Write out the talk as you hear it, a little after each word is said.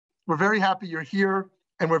We're very happy you're here,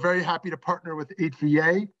 and we're very happy to partner with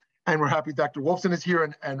HEA. And we're happy Dr. Wolfson is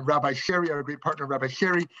here and Rabbi Sherry, our great partner, Rabbi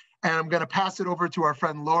Sherry. And I'm going to pass it over to our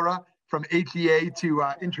friend Laura from HEA to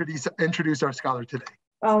introduce our scholar today.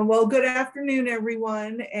 Well, good afternoon,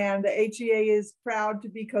 everyone. And the HEA is proud to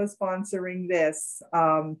be co-sponsoring this.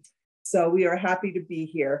 So we are happy to be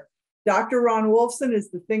here. Dr. Ron Wolfson is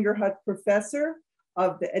the Fingerhut Professor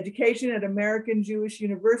of the Education at American Jewish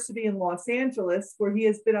University in Los Angeles, where he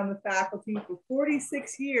has been on the faculty for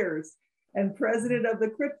 46 years and president of the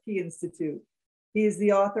Kripke Institute. He is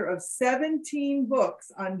the author of 17 books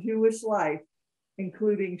on Jewish life,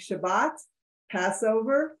 including Shabbat,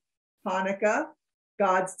 Passover, Hanukkah,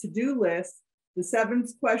 God's to-do list, the 7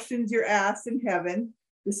 questions you're asked in heaven,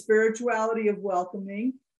 the spirituality of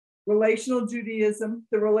welcoming, Relational Judaism,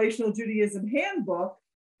 the Relational Judaism Handbook,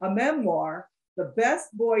 a memoir, The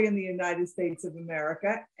Best Boy in the United States of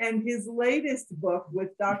America, and his latest book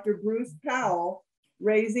with Dr. Bruce Powell,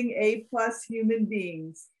 Raising A-plus Human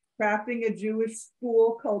Beings, Crafting a Jewish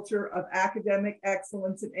School Culture of Academic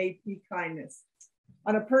Excellence and AP Kindness.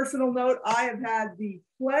 On a personal note, I have had the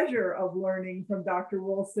pleasure of learning from Dr.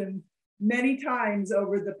 Wolfson many times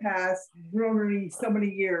over the past so many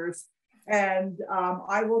years. And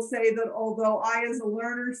I will say that although I as a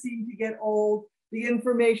learner seem to get old, the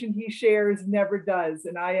information he shares never does.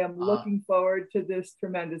 And I am looking forward to this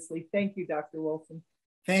tremendously. Thank you, Dr. Wolfson.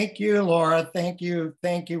 Thank you, Laura. Thank you.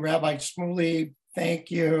 Thank you, Rabbi Shmuley.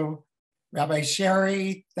 Thank you, Rabbi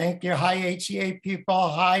Sherry. Thank you. Hi, HEA people.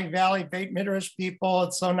 Hi, Valley Beit Midrash people.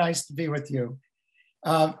 It's so nice to be with you.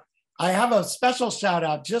 I have a special shout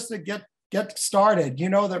out just to get started. You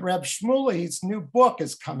know that Reb Shmuley's new book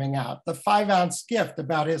is coming out, The 5-Ounce Gift,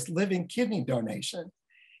 about his living kidney donation.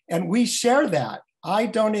 And we share that. I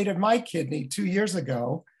donated my kidney 2 years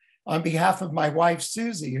ago on behalf of my wife,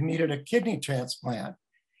 Susie, who needed a kidney transplant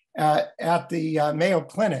at the Mayo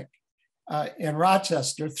Clinic in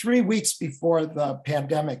Rochester 3 weeks before the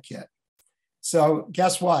pandemic hit. So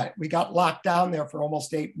guess what? We got locked down there for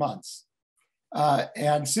almost 8 months.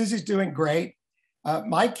 And Susie's doing great.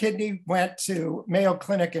 My kidney went to Mayo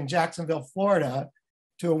Clinic in Jacksonville, Florida,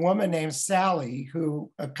 to a woman named Sally,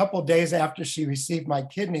 who a couple of days after she received my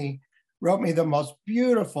kidney, wrote me the most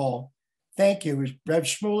beautiful thank you. Reb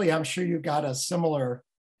Shmuley, I'm sure you got a similar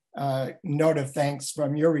note of thanks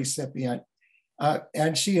from your recipient.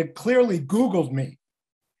 And she had clearly Googled me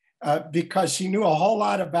because she knew a whole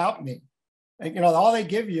lot about me. And, you know, all they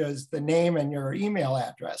give you is the name and your email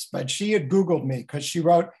address, but she had Googled me because she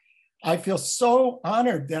wrote, I feel so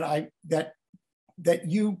honored that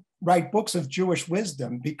you write books of Jewish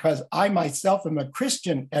wisdom, because I myself am a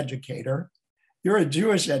Christian educator. You're a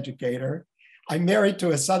Jewish educator. I'm married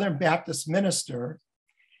to a Southern Baptist minister,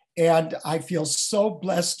 and I feel so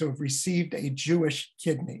blessed to have received a Jewish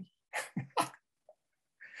kidney.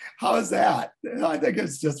 How is that? I think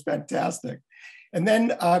it's just fantastic. And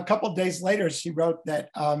then a couple of days later, she wrote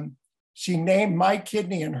that she named my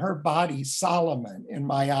kidney in her body Solomon in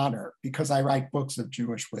my honor, because I write books of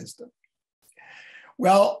Jewish wisdom.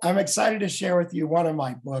 Well, I'm excited to share with you one of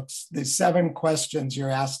my books, The 7 Questions You're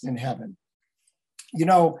Asked in Heaven. You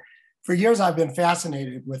know, for years I've been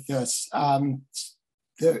fascinated with this.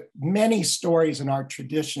 The many stories in our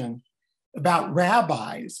tradition about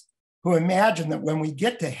rabbis who imagine that when we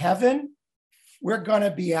get to heaven, we're going to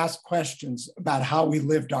be asked questions about how we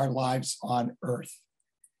lived our lives on earth.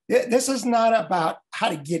 This is not about how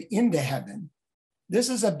to get into heaven. This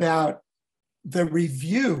is about the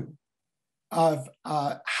review of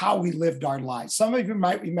how we lived our lives. Some of you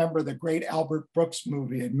might remember the great Albert Brooks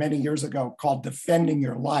movie many years ago called Defending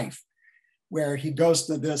Your Life, where he goes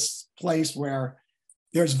to this place where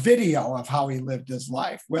there's video of how he lived his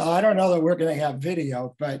life. Well, I don't know that we're going to have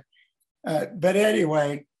video, but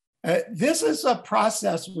anyway, this is a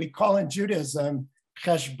process we call in Judaism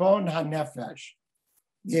cheshbon ha-nefesh,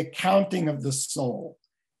 the accounting of the soul.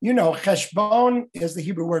 You know, cheshbon is the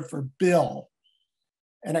Hebrew word for bill,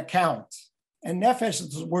 an account, and nefesh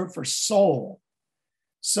is the word for soul.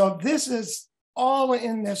 So this is all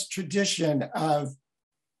in this tradition of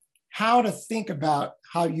how to think about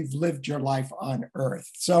how you've lived your life on earth.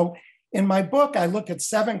 So in my book, I look at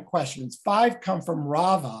 7 questions. 5 come from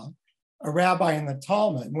Rava, a rabbi in the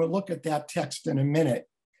Talmud. And we'll look at that text in a minute.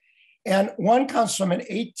 And one comes from an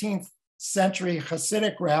 18th century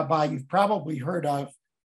Hasidic rabbi you've probably heard of,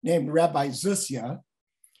 named Rabbi Zusya.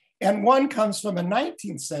 And one comes from a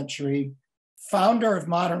 19th century founder of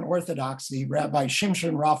modern Orthodoxy, Rabbi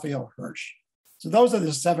Shimshon Raphael Hirsch. So those are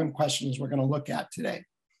the 7 questions we're going to look at today.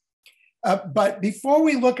 But before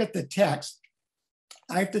we look at the text,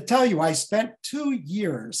 I have to tell you, I spent 2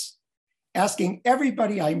 years asking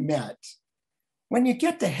everybody I met, when you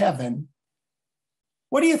get to heaven,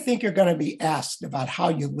 what do you think you're going to be asked about how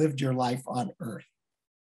you lived your life on earth?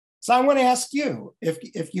 So I want to ask you,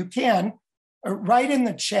 if you can, write in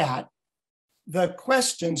the chat the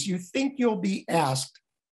questions you think you'll be asked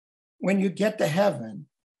when you get to heaven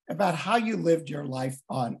about how you lived your life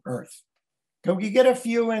on earth. Can we get a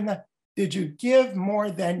few in the, did you give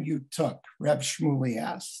more than you took? Reb Shmuley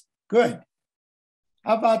asks. Good.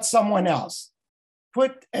 How about someone else?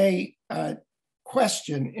 Put a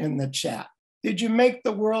question in the chat. Did you make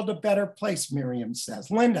the world a better place, Miriam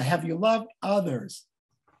says. Linda, have you loved others?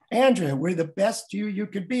 Andrea, we're the best you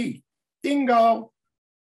could be. Dingo,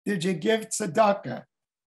 did you give tzedakah?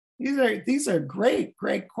 These are great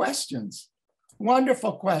questions.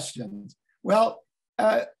 Wonderful questions. Well,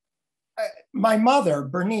 my mother,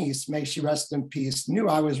 Bernice, may she rest in peace, knew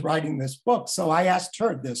I was writing this book, so I asked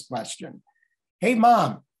her this question. Hey,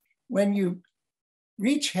 Mom, when you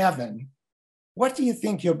reach heaven, what do you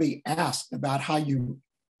think you'll be asked about how you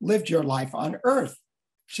lived your life on earth?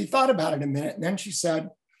 She thought about it a minute, and then she said,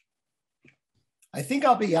 I think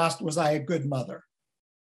I'll be asked, was I a good mother?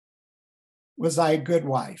 Was I a good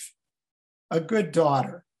wife? A good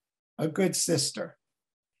daughter? A good sister?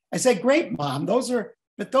 I say, great, Mom, those are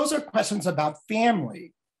questions about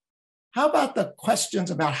family. How about the questions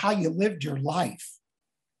about how you lived your life?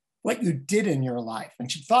 What you did in your life?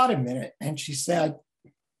 And she thought a minute and she said,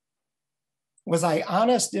 was I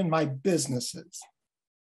honest in my businesses?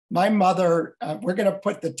 My mother, we're going to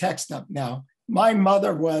put the text up now. My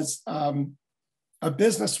mother was a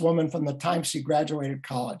businesswoman from the time she graduated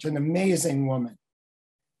college, an amazing woman,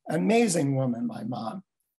 my mom.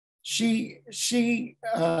 She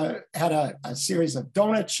had a series of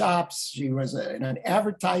donut shops. She was in an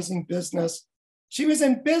advertising business. She was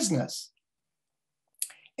in business.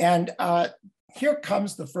 And here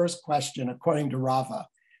comes the first question, according to Rava.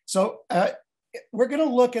 So we're going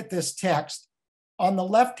to look at this text on the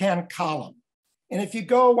left-hand column. And if you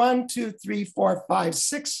go 1, 2, 3, 4, 5,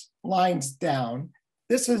 6 lines down,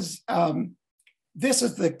 this is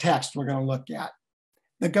the text we're going to look at.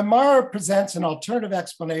 The Gemara presents an alternative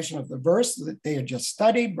explanation of the verse that they had just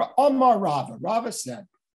studied. Omar Rava. Rava said,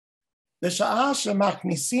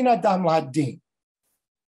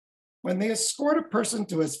 when they escort a person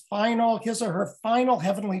to his or her final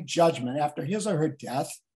heavenly judgment after his or her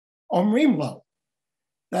death, Omrimlo,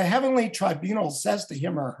 the heavenly tribunal says to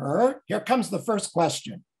him or her, here comes the first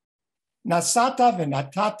question, Nasata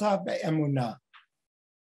v'natata ve'emunah.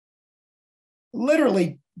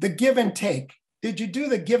 Literally, the give and take. Did you do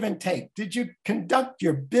the give and take? Did you conduct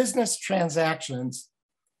your business transactions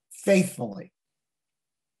faithfully?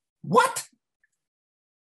 What?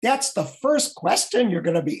 That's the first question you're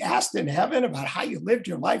going to be asked in heaven about how you lived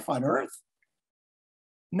your life on earth?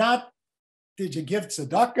 Not, did you give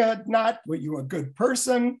tzedakah? Not, were you a good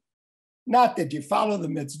person? Not, did you follow the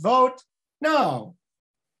mitzvot? No.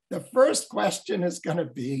 The first question is going to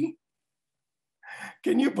be,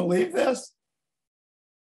 can you believe this?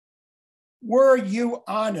 Were you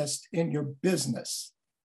honest in your business?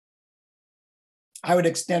 I would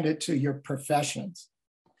extend it to your professions.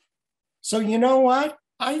 So you know what?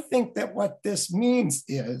 I think that what this means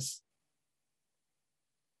is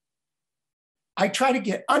I try to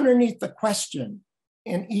get underneath the question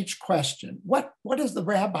in each question. What is the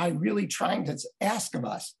rabbi really trying to ask of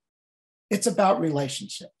us? It's about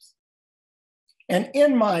relationships. And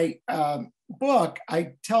in my book,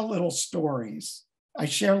 I tell little stories. I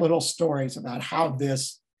share little stories about how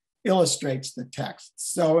this illustrates the text.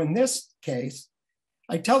 So in this case,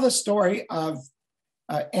 I tell the story of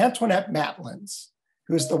Antoinette Matlins,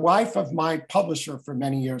 who's the wife of my publisher for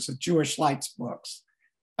many years of Jewish Lights books.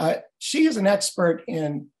 She is an expert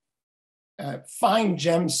in fine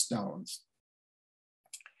gemstones.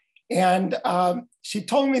 And she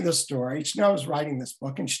told me the story. She knew I was writing this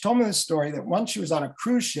book. And she told me the story that once she was on a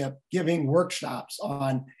cruise ship giving workshops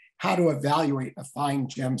on how to evaluate a fine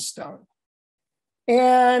gemstone.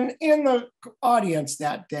 And in the audience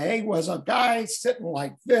that day was a guy sitting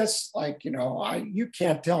like this, like, you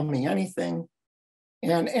can't tell me anything.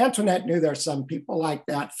 And Antoinette knew there's some people like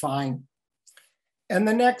that, fine. And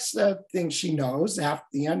the next thing she knows, after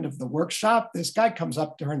the end of the workshop, this guy comes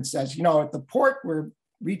up to her and says, at the port we're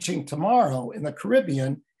reaching tomorrow in the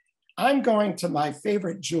Caribbean, I'm going to my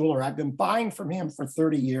favorite jeweler. I've been buying from him for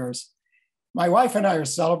 30 years. My wife and I are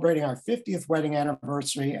celebrating our 50th wedding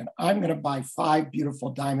anniversary, and I'm going to buy 5 beautiful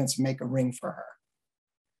diamonds and make a ring for her.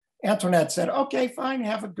 Antoinette said, okay, fine,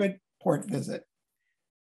 have a good port visit.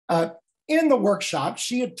 In the workshop,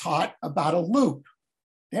 she had taught about a loop.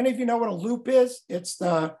 Any of you know what a loop is? It's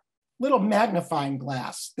the little magnifying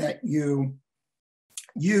glass that you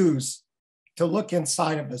use to look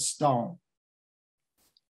inside of a stone.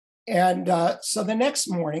 And so the next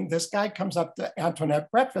morning, this guy comes up to Antoinette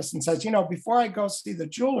at breakfast and says, before I go see the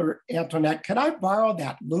jeweler, Antoinette, could I borrow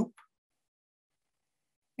that loupe?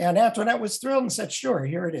 And Antoinette was thrilled and said, sure,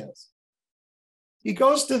 here it is. He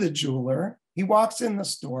goes to the jeweler. He walks in the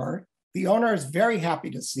store. The owner is very happy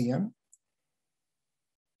to see him.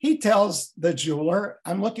 He tells the jeweler,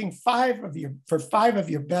 I'm looking for 5 of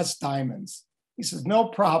your best diamonds. He says, no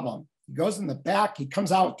problem. He goes in the back. He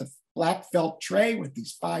comes out with the black felt tray with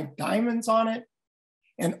these 5 diamonds on it.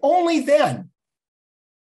 And only then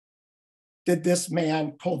did this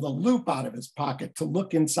man pull the loupe out of his pocket to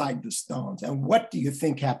look inside the stones. And what do you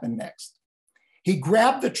think happened next? He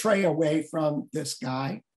grabbed the tray away from this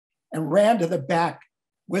guy and ran to the back,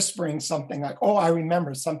 whispering something like, oh, I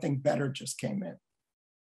remember, something better just came in.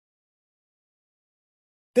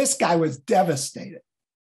 This guy was devastated.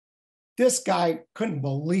 This guy couldn't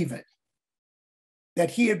believe it,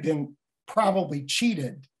 that he had been probably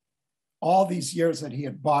cheated all these years that he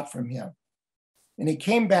had bought from him. And he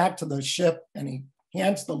came back to the ship and he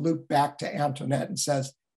hands the loupe back to Antoinette and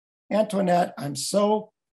says, Antoinette, I'm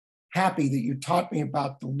so happy that you taught me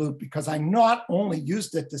about the loupe, because I not only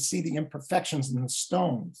used it to see the imperfections in the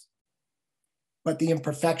stones, but the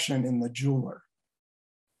imperfection in the jeweler.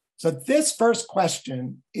 So this first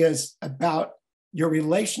question is about your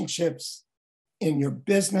relationships in your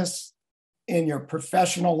business, in your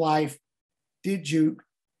professional life. Did you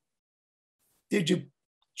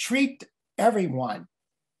treat everyone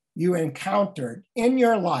you encountered in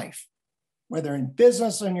your life, whether in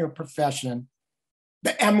business or in your profession,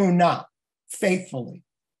 the emunah, faithfully?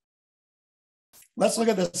 Let's look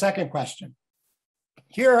at the second question.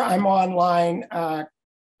 Here I'm on line,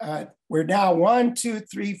 we're now 1, 2,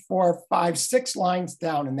 3, 4, 5, 6 lines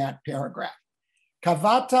down in that paragraph.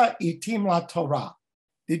 Kavata itim la Torah.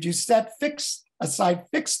 Did you set aside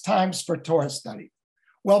fixed times for Torah study?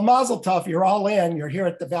 Well, Mazel Tov, you're all in. You're here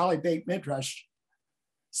at the Valley Beit Midrash.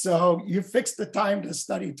 So you fixed the time to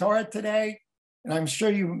study Torah today, and I'm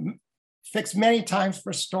sure you fixed many times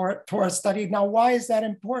for Torah study. Now, why is that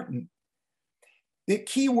important? The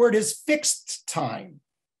key word is fixed time,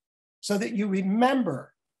 so that you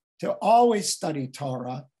remember to always study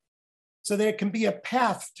Torah, so that it can be a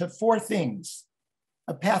path to 4 things: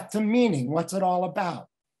 a path to meaning, what's it all about?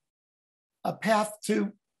 A path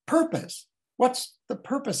to purpose, what's the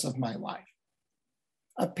purpose of my life?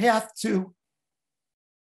 A path to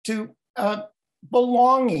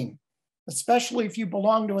belonging, especially if you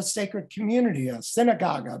belong to a sacred community, a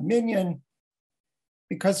synagogue, a minyan,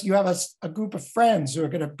 because you have a group of friends who are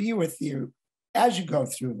going to be with you as you go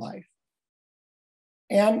through life.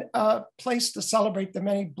 And a place to celebrate the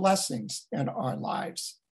many blessings in our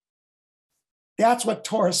lives. That's what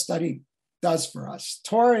Torah study does for us.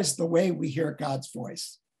 Torah is the way we hear God's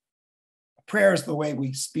voice. Prayer is the way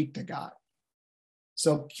we speak to God.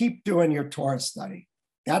 So keep doing your Torah study.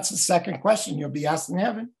 That's the second question you'll be asked in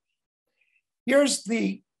heaven. Here's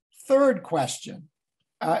the third question.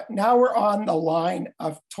 Now we're on the line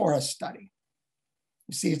of Torah study.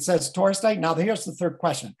 You see, it says Torah study. Now here's the third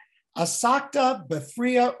question. Asakta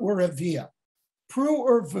befria urevia, pru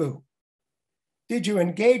or vu. Did you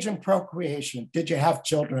engage in procreation? Did you have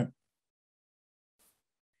children?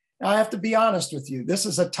 Now, I have to be honest with you. This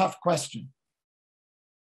is a tough question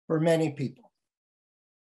for many people,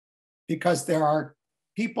 because there are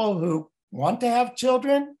people who want to have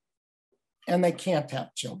children and they can't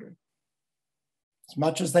have children as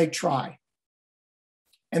much as they try.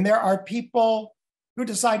 And there are people who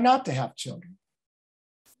decide not to have children.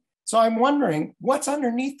 So I'm wondering, what's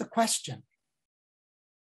underneath the question?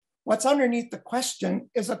 What's underneath the question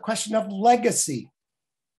is a question of legacy.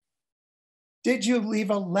 Did you leave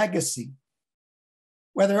a legacy?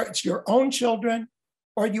 Whether it's your own children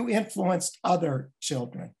or you influenced other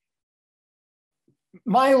children.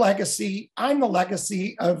 My legacy, I'm the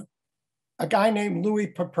legacy of a guy named Louis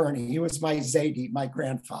Paperny. He was my Zaidi, my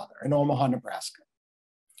grandfather, in Omaha, Nebraska.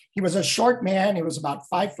 He was a short man. He was about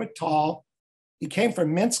 5 foot tall. He came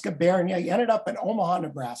from Minsk, Gubernia. He ended up in Omaha,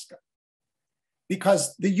 Nebraska,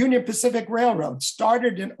 because the Union Pacific Railroad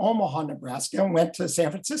started in Omaha, Nebraska, and went to San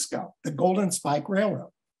Francisco, the Golden Spike Railroad.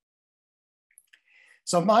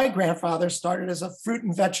 So my grandfather started as a fruit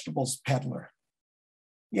and vegetables peddler.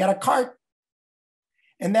 He had a cart,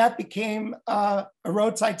 and that became a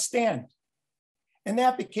roadside stand. And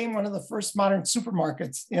that became one of the first modern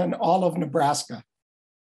supermarkets in all of Nebraska.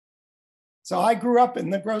 So I grew up in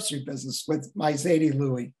the grocery business with my Zaidi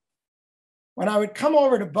Louie. When I would come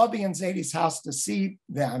over to Bubby and Zadie's house to see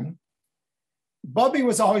them, Bubby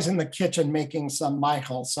was always in the kitchen making some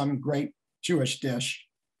Michael, some great Jewish dish.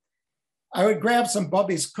 I would grab some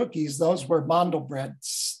Bubby's cookies. Those were mandelbread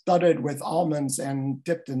studded with almonds and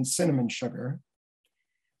dipped in cinnamon sugar.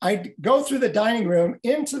 I'd go through the dining room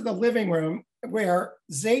into the living room where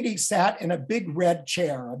Zadie sat in a big red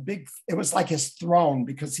chair, it was like his throne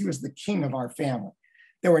because he was the king of our family.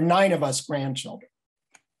 There were 9 of us grandchildren.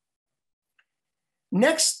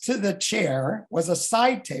 Next to the chair was a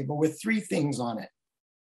side table with 3 things on it.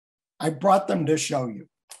 I brought them to show you.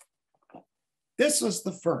 This was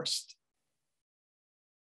the first.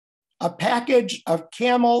 A package of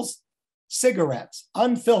Camel's cigarettes,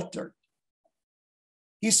 unfiltered.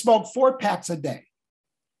 He smoked 4 packs a day.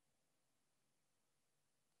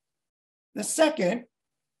 The second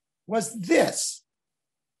was this,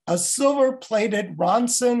 a silver-plated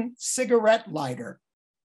Ronson cigarette lighter.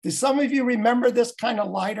 Do some of you remember this kind of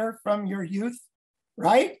lighter from your youth,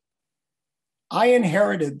 right? I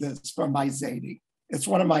inherited this from my Zadie. It's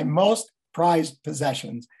one of my most prized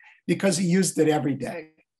possessions because he used it every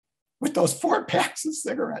day with those 4 packs of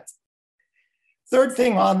cigarettes. Third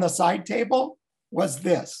thing on the side table was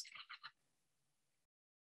this.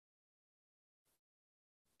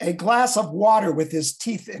 A glass of water with his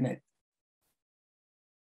teeth in it.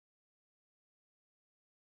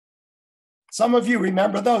 Some of you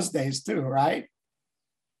remember those days too, right?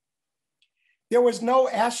 There was no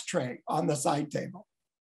ashtray on the side table.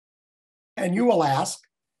 And you will ask,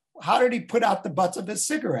 how did he put out the butts of his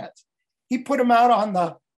cigarettes? He put them out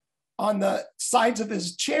on the sides of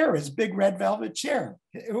his chair, his big red velvet chair.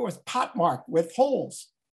 It was pockmarked with holes.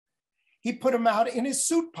 He put them out in his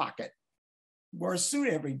suit pocket, wore a suit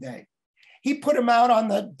every day. He put them out on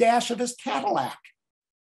the dash of his Cadillac.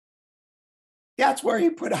 That's where he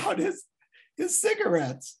put out his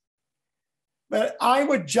cigarettes. But I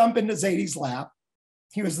would jump into Zadie's lap.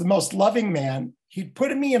 He was the most loving man. He'd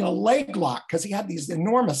put me in a leg lock because he had these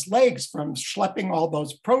enormous legs from schlepping all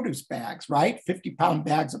those produce bags, right? 50-pound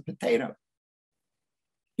bags of potatoes.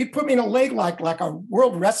 He'd put me in a leg lock like a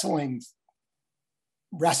world wrestling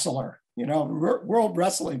wrestler, World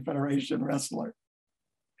Wrestling Federation wrestler.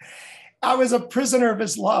 I was a prisoner of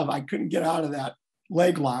his love. I couldn't get out of that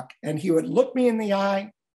leg lock. And he would look me in the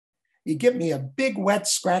eye. He'd give me a big, wet,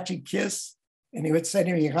 scratchy kiss. And he would say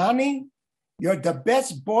to me, honey, you're the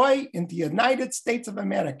best boy in the United States of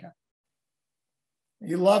America.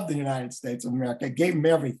 He loved the United States of America. I gave him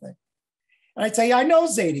everything. And I'd say, I know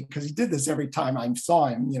Zadie, because he did this every time I saw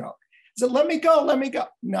him, He said, let me go.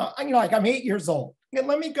 No, I'm 8 years old.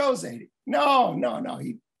 Let me go, Zadie. No.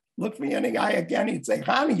 He looked me in the eye again. He'd say,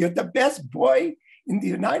 honey, you're the best boy in the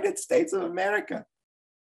United States of America.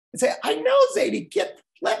 I'd say, I know, Zadie,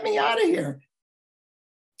 let me out of here.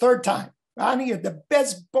 Third time, honey, you're the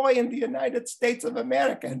best boy in the United States of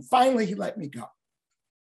America. And finally, he let me go.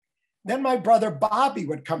 Then my brother Bobby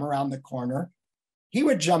would come around the corner. He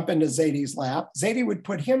would jump into Zadie's lap. Zadie would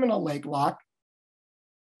put him in a leg lock.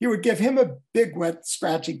 He would give him a big, wet,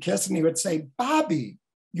 scratchy kiss, and he would say, Bobby,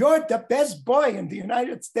 you're the best boy in the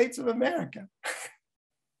United States of America.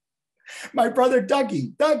 My brother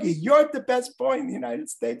Dougie, you're the best boy in the United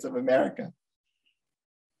States of America.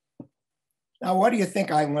 Now, what do you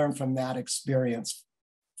think I learned from that experience?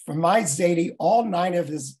 From my Zadie, all 9 of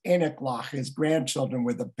his Enoklach, his grandchildren,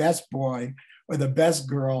 were the best boy or the best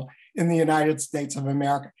girl in the United States of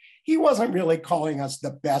America. He wasn't really calling us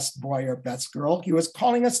the best boy or best girl. He was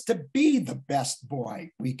calling us to be the best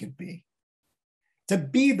boy we could be, to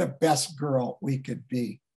be the best girl we could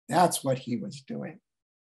be. That's what he was doing.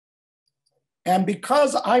 And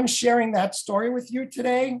because I'm sharing that story with you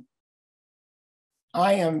today,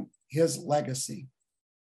 I am his legacy.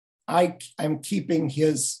 I am keeping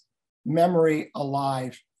his memory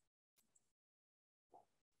alive.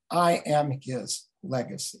 I am his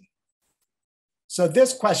legacy. So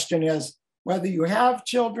this question is, whether you have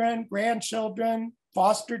children, grandchildren,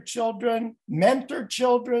 foster children, mentor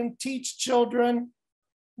children, teach children,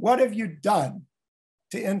 what have you done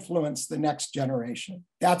to influence the next generation?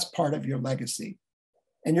 That's part of your legacy.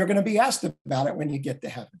 And you're going to be asked about it when you get to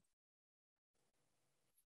heaven.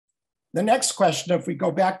 The next question, if we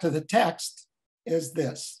go back to the text, is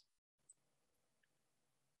this.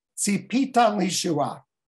 Tzipita lishua.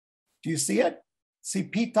 Do you see it?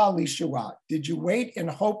 Tzipita lishua. Did you wait in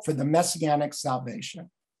hope for the messianic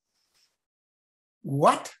salvation?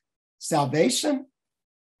 What? Salvation?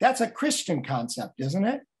 That's a Christian concept, isn't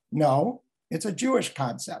it? No, it's a Jewish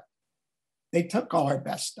concept. They took all our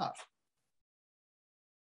best stuff.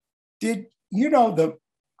 Did you know the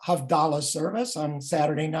Havdalah service on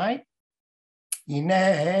Saturday night?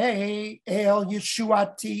 Yinei el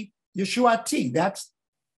Yeshuati. Yeshuati,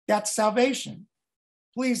 that's salvation.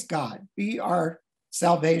 Please, God, be our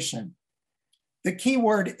salvation. The key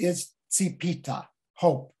word is tzipita,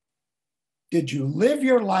 hope. Did you live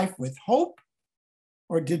your life with hope,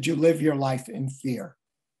 or did you live your life in fear?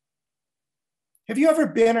 Have you ever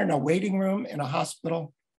been in a waiting room in a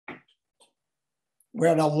hospital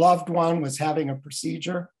where a loved one was having a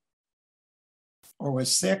procedure or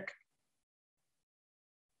was sick?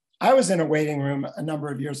 I was in a waiting room a number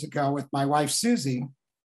of years ago with my wife, Susie.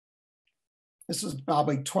 This was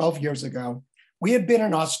probably 12 years ago. We had been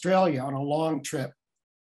in Australia on a long trip,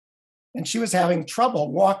 and she was having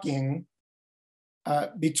trouble walking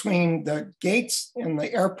between the gates in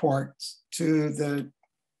the airport to the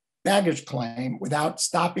baggage claim without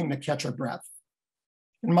stopping to catch her breath.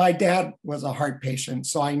 And my dad was a heart patient,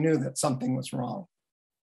 so I knew that something was wrong.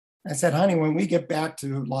 I said, honey, when we get back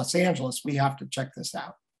to Los Angeles, we have to check this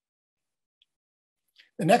out.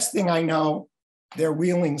 The next thing I know, they're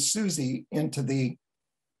wheeling Susie into the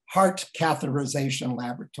heart catheterization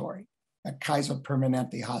laboratory at Kaiser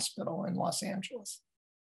Permanente Hospital in Los Angeles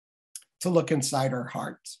to look inside her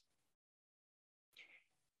heart.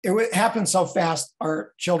 It happened so fast,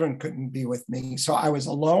 our children couldn't be with me. So I was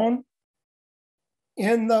alone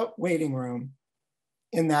in the waiting room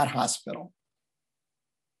in that hospital.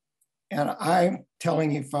 And I'm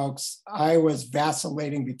telling you folks, I was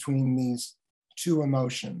vacillating between these two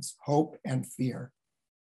emotions, hope and fear.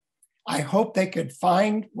 I hoped they could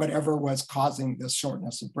find whatever was causing this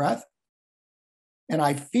shortness of breath. And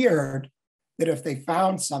I feared that if they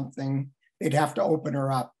found something, they'd have to open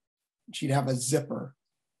her up. She'd have a zipper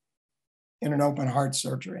in an open heart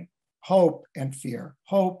surgery. Hope and fear,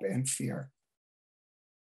 hope and fear.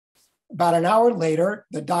 About an hour later,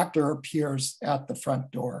 the doctor appears at the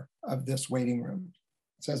front door of this waiting room.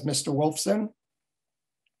 It says, Mr. Wolfson,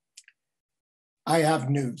 I have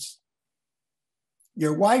news.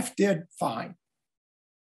 Your wife did fine.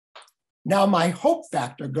 Now my hope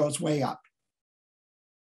factor goes way up.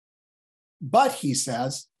 But he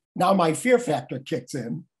says, now my fear factor kicks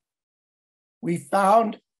in. We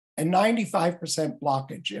found a 95%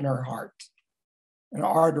 blockage in her heart, an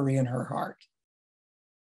artery in her heart.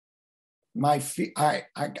 I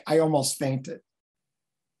almost fainted.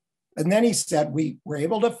 And then he said, we were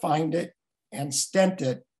able to find it and stent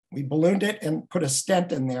it. We ballooned it and put a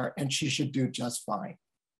stent in there, and she should do just fine.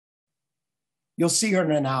 You'll see her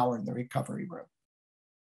in an hour in the recovery room.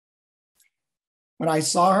 When I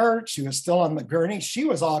saw her, she was still on the gurney. She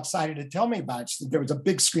was all excited to tell me about it. She said, there was a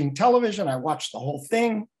big screen television. I watched the whole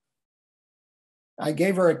thing. I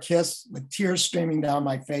gave her a kiss with tears streaming down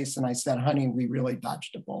my face. And I said, honey, we really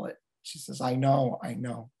dodged a bullet. She says, I know.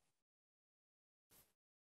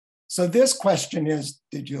 So this question is,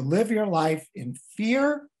 did you live your life in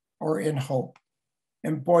fear or in hope?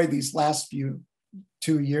 And boy, these last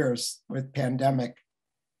 2 years with pandemic,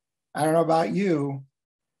 I don't know about you,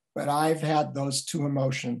 but I've had those two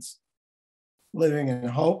emotions, living in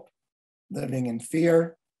hope, living in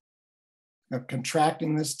fear of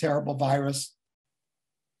contracting this terrible virus.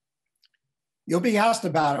 You'll be asked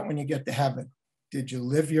about it when you get to heaven. Did you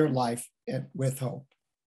live your life with hope?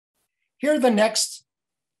 Here are the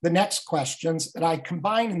next questions that I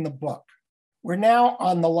combine in the book. We're now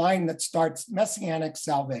on the line that starts messianic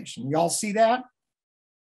salvation. You all see that?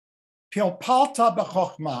 Pilpalta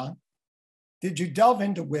b'chokhmah. Did you delve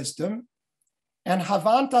into wisdom? And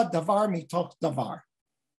havanta davar mitoch davar.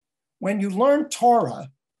 When you learn Torah,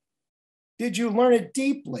 did you learn it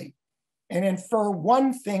deeply and infer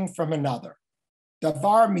one thing from another?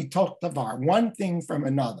 Davar mitoch davar, one thing from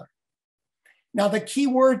another. Now the key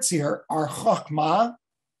words here are chokhmah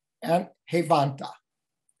and hevanta.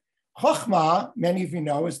 Chokhmah, many of you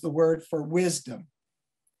know, is the word for wisdom.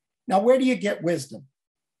 Now, where do you get wisdom?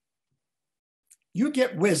 You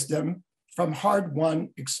get wisdom from hard-won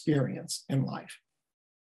experience in life.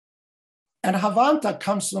 And havanta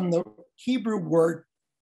comes from the Hebrew word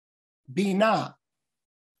binah,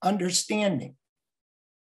 understanding,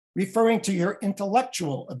 referring to your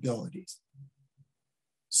intellectual abilities.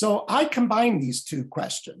 So I combine these two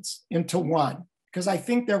questions into one because I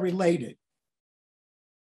think they're related.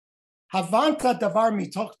 Havanta davar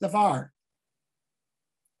mitoch davar.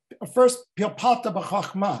 First, pilpalta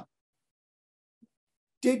b'chokhmah.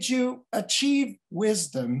 Did you achieve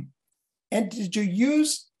wisdom, and did you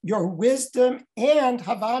use your wisdom and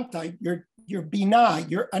havanta, your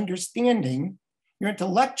binah, your understanding, your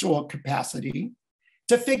intellectual capacity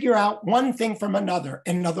to figure out one thing from another?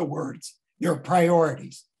 In other words, your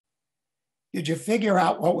priorities. Did you figure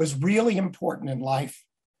out what was really important in life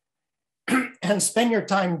and spend your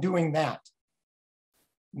time doing that?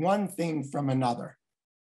 One thing from another.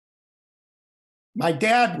 My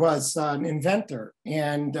dad was an inventor,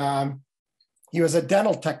 and he was a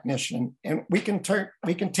dental technician. And we can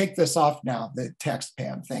take this off now, the text,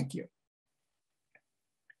 Pam, thank you.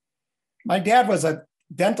 My dad was a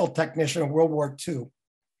dental technician in World War II,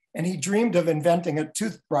 and he dreamed of inventing a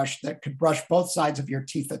toothbrush that could brush both sides of your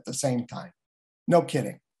teeth at the same time. No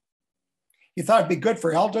kidding. He thought it'd be good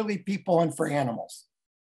for elderly people and for animals.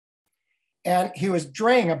 And he was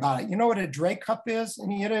draying about it. You know what a dray cup is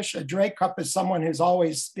in Yiddish? A dray cup is someone who's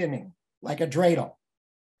always spinning, like a dreidel.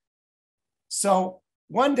 So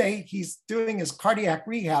one day he's doing his cardiac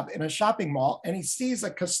rehab in a shopping mall, and he sees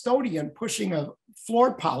a custodian pushing a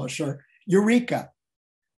floor polisher, Eureka.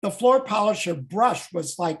 The floor polisher brush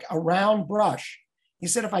was like a round brush. He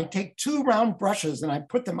said, if I take two round brushes and I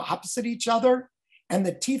put them opposite each other and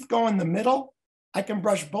the teeth go in the middle, I can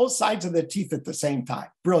brush both sides of the teeth at the same time.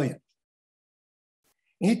 Brilliant.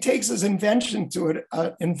 He takes his invention to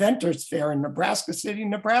an inventor's fair in Nebraska City,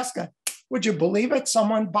 Nebraska. Would you believe it?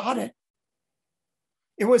 Someone bought it.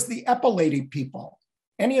 It was the epilady people.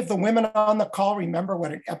 Any of the women on the call remember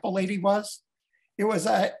what an epilady was? It was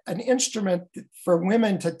an instrument for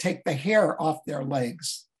women to take the hair off their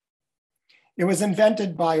legs. It was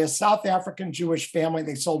invented by a South African Jewish family.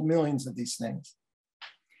 They sold millions of these things.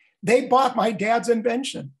 They bought my dad's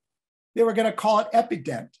invention. They were going to call it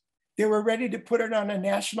Epident. They were ready to put it on a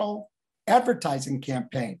national advertising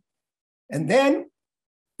campaign. And then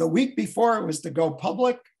the week before it was to go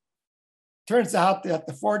public, turns out that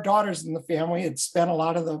the four daughters in the family had spent a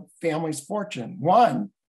lot of the family's fortune.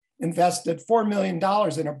 One invested $4 million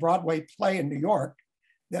in a Broadway play in New York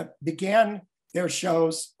that began their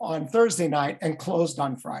shows on Thursday night and closed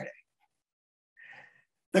on Friday.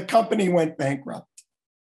 The company went bankrupt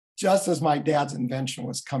just as my dad's invention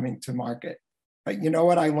was coming to market. But you know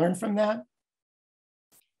what I learned from that?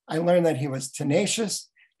 I learned that he was tenacious,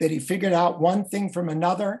 that he figured out one thing from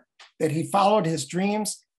another, that he followed his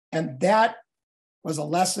dreams. And that was a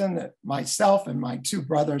lesson that myself and my two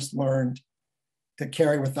brothers learned to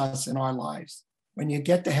carry with us in our lives. When you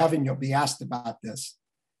get to heaven, you'll be asked about this.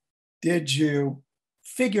 Did you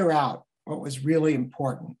figure out what was really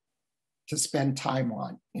important to spend time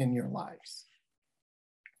on in your lives?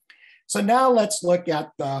 So now let's look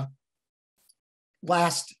at the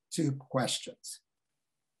last two questions.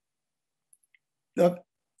 The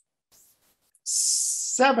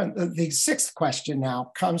sixth question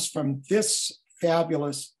now comes from this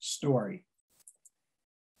fabulous story.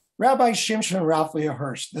 Rabbi Shimshon Raphael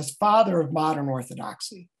Hirsch, this father of modern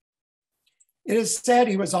Orthodoxy, it is said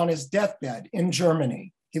he was on his deathbed in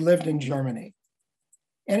Germany. He lived in Germany.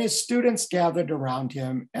 And his students gathered around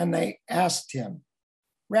him and they asked him,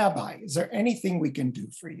 Rabbi, is there anything we can do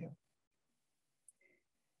for you?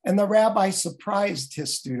 And the rabbi surprised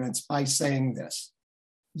his students by saying this,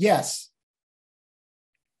 yes,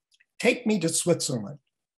 take me to Switzerland.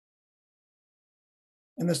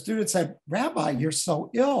 And the student said, Rabbi, you're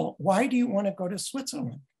so ill. Why do you want to go to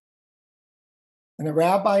Switzerland? And the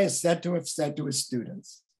rabbi is said to have said to his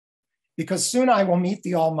students, because soon I will meet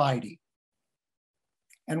the Almighty.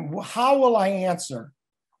 And how will I answer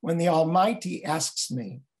when the Almighty asks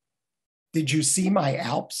me, did you see my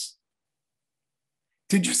Alps?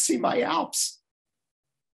 Did you see my Alps?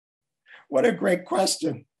 What a great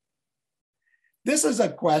question. This is a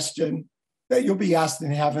question that you'll be asked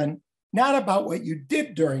in heaven, not about what you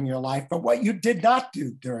did during your life, but what you did not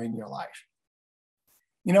do during your life.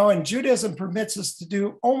 You know, and Judaism permits us to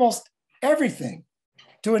do almost everything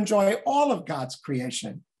to enjoy all of God's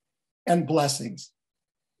creation and blessings,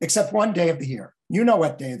 except one day of the year. You know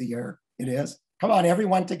what day of the year it is. Come on,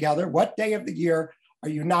 everyone together. What day of the year are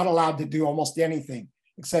you not allowed to do almost anything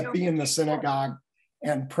except be in the synagogue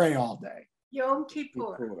and pray all day? Yom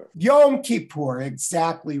Kippur. Yom Kippur,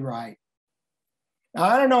 exactly right. Now,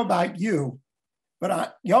 I don't know about you,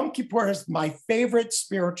 but Yom Kippur is my favorite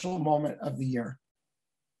spiritual moment of the year.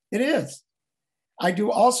 It is. I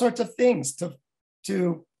do all sorts of things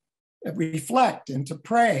to reflect and to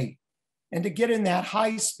pray and to get in that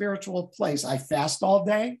high spiritual place. I fast all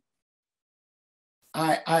day.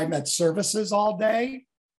 I'm at services all day.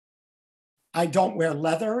 I don't wear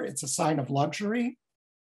leather. It's a sign of luxury.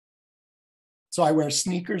 So I wear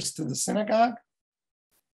sneakers to the synagogue.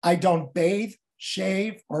 I don't bathe,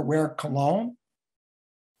 shave, or wear cologne.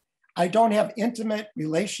 I don't have intimate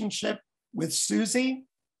relationship with Susie.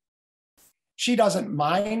 She doesn't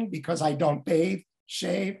mind because I don't bathe,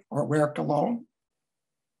 shave, or wear cologne.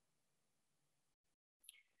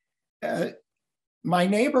 My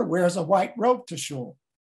neighbor wears a white robe to shul.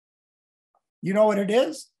 You know what it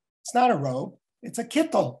is? It's not a robe. It's a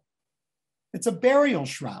kittel. It's a burial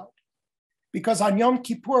shroud. Because on Yom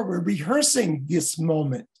Kippur, we're rehearsing this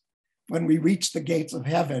moment when we reach the gates of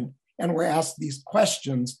heaven and we're asked these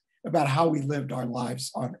questions about how we lived our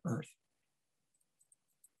lives on earth.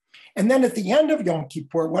 And then at the end of Yom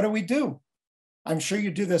Kippur, what do? I'm sure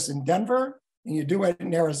you do this in Denver, and you do it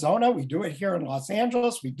in Arizona. We do it here in Los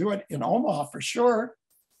Angeles. We do it in Omaha for sure.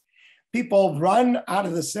 People run out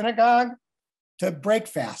of the synagogue to break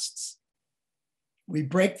fasts. We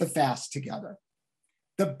break the fast together.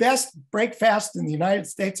 The best break fast in the United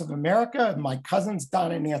States of America, my cousins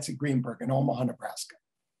Don and Nancy Greenberg in Omaha, Nebraska.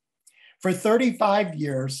 For 35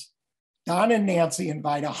 years, Don and Nancy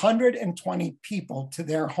invite 120 people to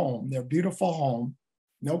their home, their beautiful home.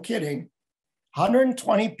 No kidding.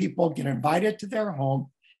 120 people get invited to their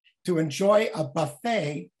home to enjoy a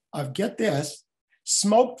buffet of, get this,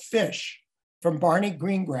 smoked fish from Barney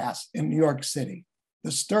Greengrass in New York City,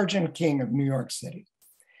 the Sturgeon King of New York City.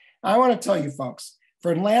 I want to tell you folks,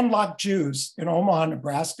 for landlocked Jews in Omaha,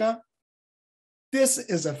 Nebraska, this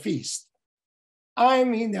is a feast. I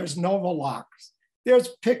mean, there's Nova lox, there's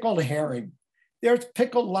pickled herring, there's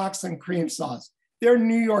pickled lox and cream sauce, there are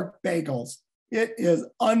New York bagels. It is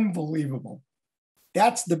unbelievable.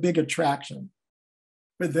 That's the big attraction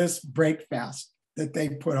for this break fast that they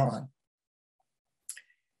put on.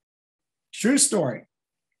 True story.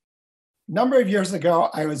 A number of years ago,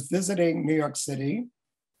 I was visiting New York City,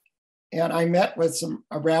 and I met with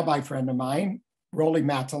a rabbi friend of mine, Rolly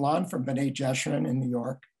Matalon from B'nai Jeshurun in New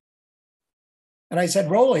York. And I said,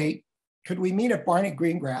 Rolly, could we meet at Barney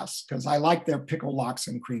Greengrass? Because I like their pickled lox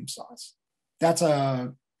and cream sauce. That's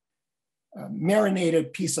a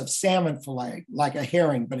marinated piece of salmon fillet, like a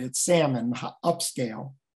herring, but it's salmon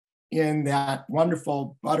upscale in that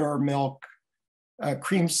wonderful buttermilk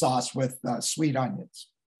cream sauce with sweet onions.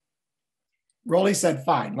 Rolly said,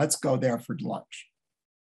 fine, let's go there for lunch.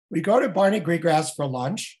 We go to Barney Greengrass for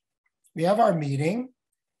lunch. We have our meeting,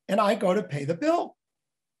 and I go to pay the bill.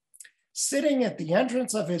 Sitting at the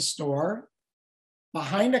entrance of his store,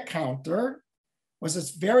 behind a counter, was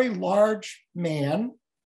this very large man,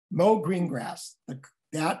 Mo Greengrass,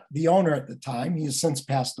 the owner at the time. He has since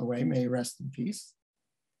passed away, may he rest in peace.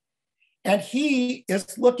 And he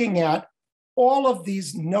is looking at all of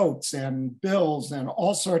these notes and bills and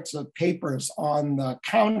all sorts of papers on the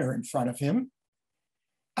counter in front of him,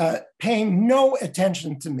 paying no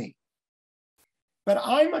attention to me. But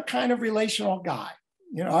I'm a kind of relational guy.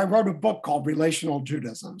 You know, I wrote a book called Relational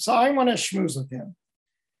Judaism, so I want to schmooze with him.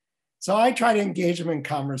 So I try to engage him in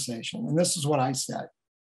conversation, and this is what I said.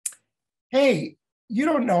 Hey, you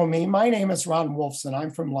don't know me. My name is Ron Wolfson.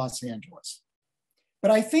 I'm from Los Angeles.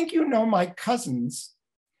 But I think you know my cousins,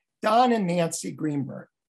 Don and Nancy Greenberg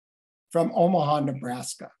from Omaha,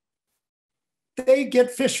 Nebraska. They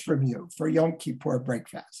get fish from you for Yom Kippur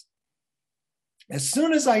breakfast. As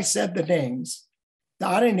soon as I said the names,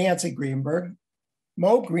 Don and Nancy Greenberg,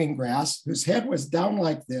 Mo Greengrass, whose head was down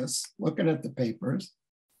like this, looking at the papers,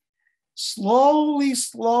 slowly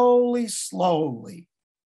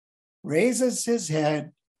raises his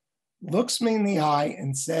head, looks me in the eye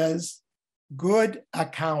and says, good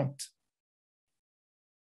account.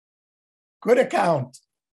 Good account.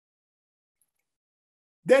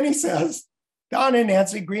 Then he says, Don and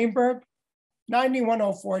Nancy Greenberg,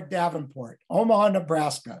 9104 Davenport, Omaha,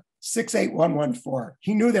 Nebraska, 68114.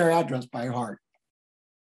 He knew their address by heart.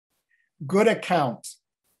 Good account.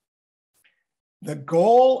 The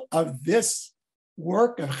goal of this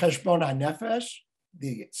work of cheshbon ha-nefesh,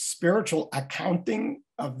 the spiritual accounting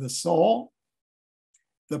of the soul,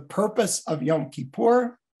 the purpose of Yom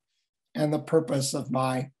Kippur, and the purpose of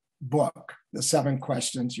my book, The 7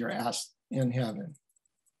 Questions You're Asked in Heaven.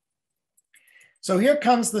 So here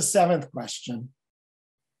comes the 7th question.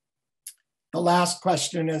 The last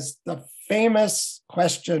question is the famous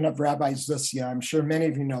question of Rabbi Zusia. I'm sure many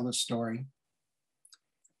of you know the story.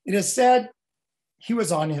 It is said he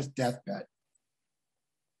was on his deathbed,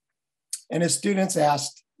 and his students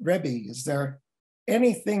asked, Rebbe, is there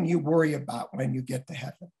anything you worry about when you get to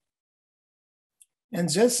heaven? And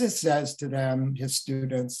Zusia says to them, his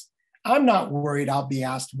students, I'm not worried I'll be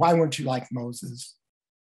asked, why weren't you like Moses?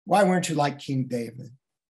 Why weren't you like King David?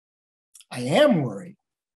 I am worried.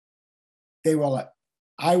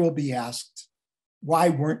 I will be asked, why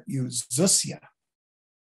weren't you Zusia?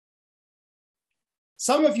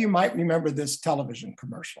 Some of you might remember this television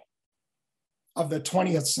commercial of the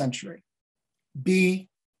 20th century. Be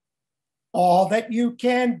all that you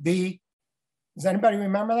can be. Does anybody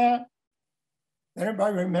remember that? Does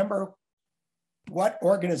anybody remember what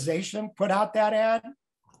organization put out that ad?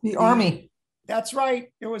 The Army. That's right.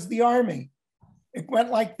 It was the Army. It went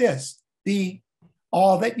like this. Be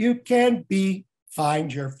all that you can be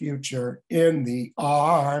find your future in the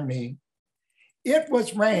Army. It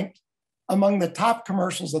was ranked among the top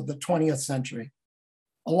commercials of the 20th century,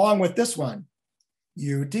 along with this one.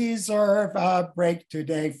 You deserve a break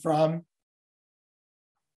today from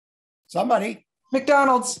somebody.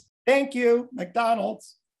 McDonald's. Thank you,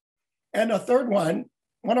 McDonald's. And a third one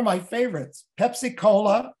of my favorites, Pepsi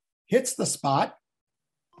Cola hits the spot.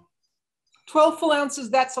 12 full ounces,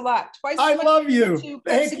 that's a lot. Twice I love you. Thank you.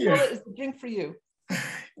 Pepsi Cola is the drink for you.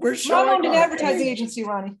 We're showing Mom owned an our advertising age. agency,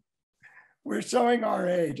 Ronnie. We're showing our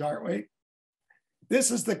age, aren't we?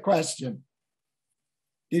 This is the question.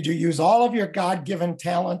 Did you use all of your God-given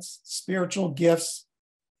talents, spiritual gifts,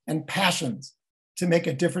 and passions to make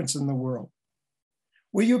a difference in the world?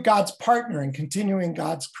 Were you God's partner in continuing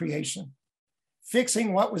God's creation,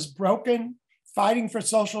 fixing what was broken, fighting for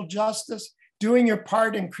social justice, doing your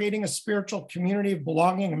part in creating a spiritual community of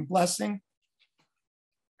belonging and blessing?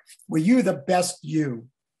 Were you the best you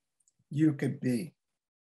could be?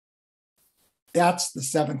 That's the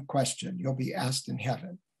seventh question you'll be asked in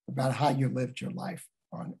heaven about how you lived your life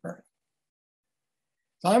on earth.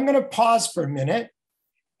 So I'm going to pause for a minute.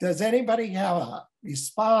 Does anybody have a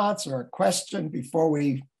response or a question before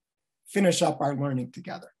we finish up our learning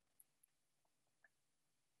together?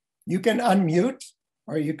 You can unmute,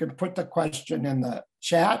 or you can put the question in the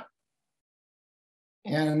chat,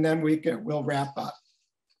 and then we'll wrap up,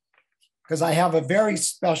 because I have a very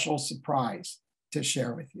special surprise to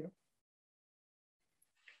share with you.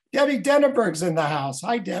 Debbie Denneberg's in the house.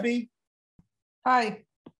 Hi, Debbie. Hi.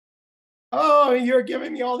 Oh, you're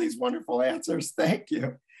giving me all these wonderful answers. Thank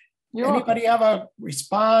you. Anybody have a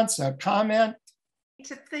response, a comment?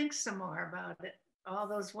 To think some more about it, all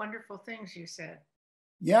those wonderful things you said.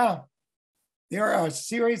 Yeah, there are a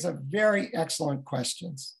series of very excellent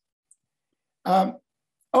questions.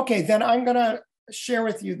 Okay, then I'm going to share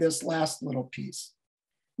with you this last little piece.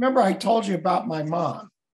 Remember, I told you about my mom.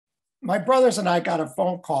 My brothers and I got a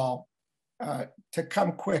phone call to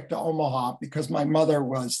come quick to Omaha because my mother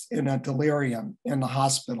was in a delirium in the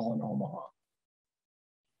hospital in Omaha.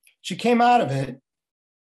 She came out of it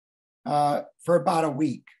for about a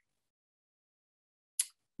week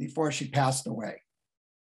before she passed away.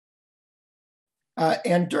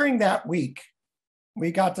 And during that week,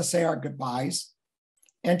 we got to say our goodbyes.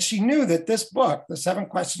 And she knew that this book, The 7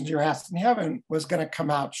 Questions You're Asked in Heaven, was going to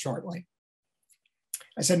come out shortly.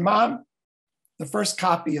 I said, Mom, the first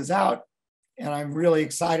copy is out, and I'm really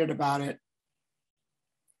excited about it.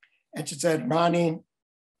 And she said, Ronnie,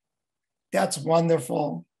 that's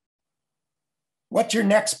wonderful. What's your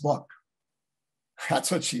next book?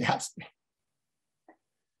 That's what she asked me.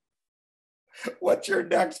 What's your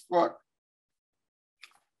next book?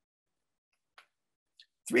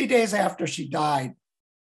 3 days after she died,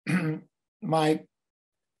 my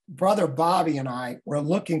brother Bobby and I were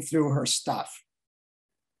looking through her stuff.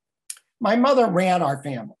 My mother ran our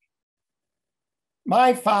family.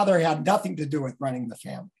 My father had nothing to do with running the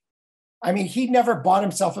family. I mean, he never bought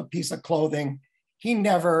himself a piece of clothing. He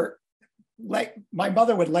never, my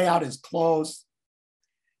mother would lay out his clothes.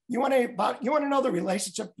 You want to know the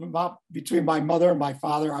relationship between my mother and my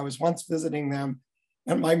father? I was once visiting them,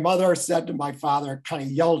 and my mother said to my father, kind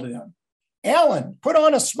of yelled at him, Alan, put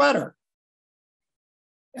on a sweater.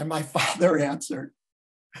 And my father answered,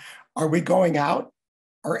 are we going out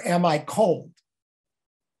or am I cold?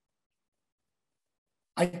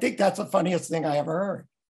 I think that's the funniest thing I ever heard.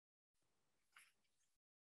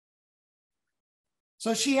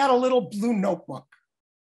 So she had a little blue notebook.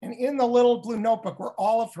 And in the little blue notebook were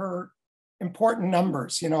all of her important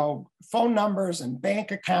numbers, you know, phone numbers and bank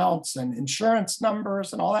accounts and insurance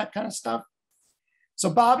numbers and all that kind of stuff. So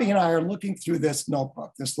Bobby and I are looking through this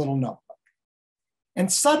notebook, this little notebook.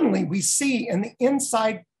 And suddenly we see in the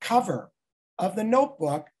inside cover of the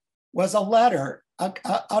notebook was a letter,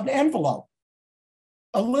 an envelope,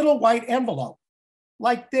 a little white envelope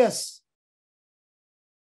like this.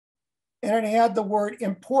 And it had the word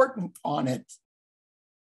important on it.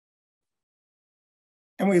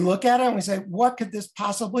 And we look at it and we say, what could this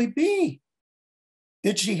possibly be?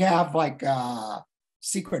 Did she have like a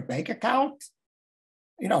secret bank account?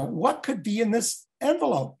 You know, what could be in this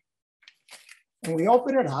envelope? And we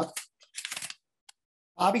open it up.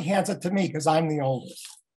 Bobby hands it to me because I'm the oldest.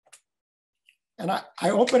 And I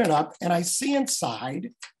open it up and I see inside,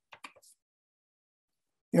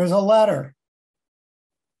 there's a letter.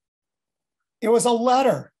 It was a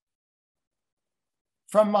letter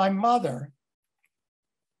from my mother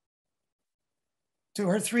to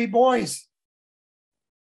her 3 boys.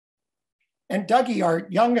 And Dougie, our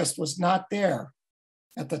youngest, was not there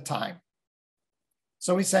at the time.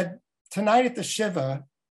 So we said, tonight at the Shiva,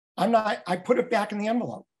 I put it back in the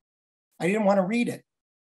envelope. I didn't want to read it.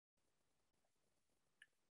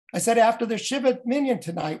 I said, after the Shiva Minyan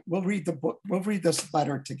tonight, we'll read the book, we'll read this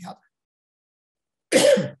letter together.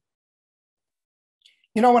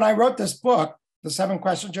 You know, when I wrote this book, The 7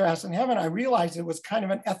 Questions You're Asked in Heaven, I realized it was kind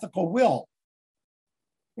of an ethical will.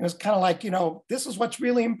 It was kind of like, you know, this is what's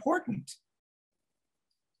really important.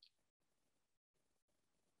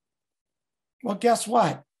 Well, guess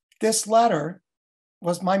what? This letter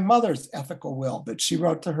was my mother's ethical will that she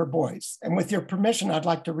wrote to her boys. And with your permission, I'd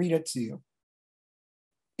like to read it to you.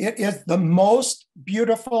 It is the most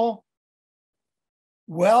beautiful,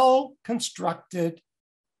 well-constructed,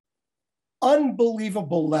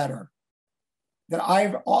 unbelievable letter that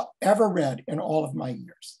I've ever read in all of my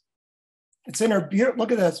years. It's in her beautiful,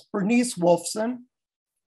 look at this, Bernice Wolfson,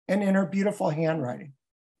 and in her beautiful handwriting.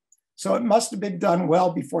 So it must have been done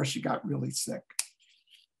well before she got really sick.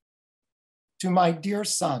 To my dear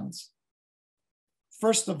sons,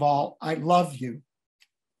 first of all, I love you,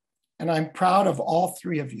 and I'm proud of all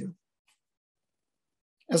 3 of you.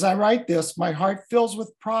 As I write this, my heart fills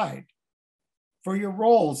with pride for your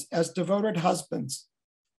roles as devoted husbands,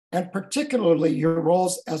 and particularly your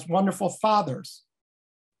roles as wonderful fathers.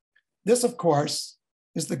 This, of course,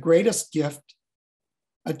 is the greatest gift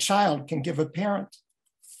a child can give a parent.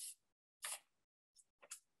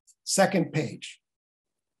 Second page.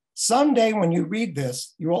 Someday when you read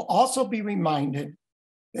this, you will also be reminded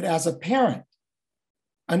that as a parent,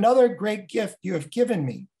 another great gift you have given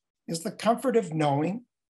me is the comfort of knowing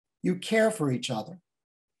you care for each other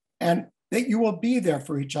and that you will be there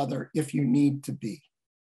for each other if you need to be.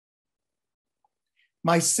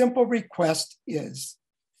 My simple request is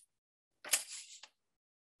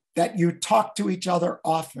that you talk to each other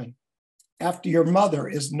often after your mother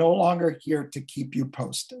is no longer here to keep you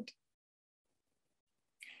posted.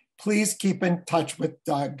 Please keep in touch with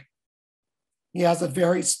Doug. He has a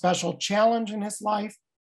very special challenge in his life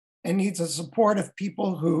and needs the support of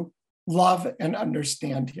people who love and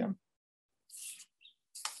understand him.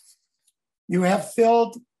 You have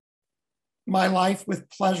filled my life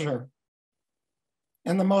with pleasure,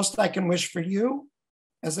 and the most I can wish for you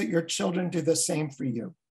is that your children do the same for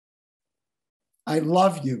you. I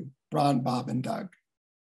love you, Ron, Bob, and Doug.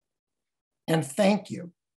 And thank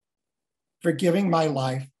you for giving my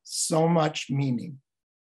life so much meaning.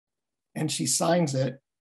 And she signs it,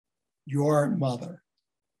 your mother.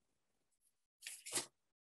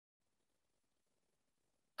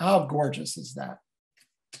 How gorgeous is that?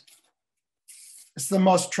 It's the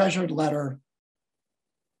most treasured letter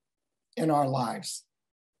in our lives.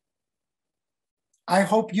 I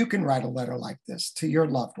hope you can write a letter like this to your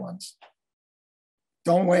loved ones.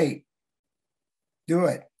 Don't wait. Do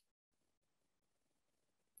it.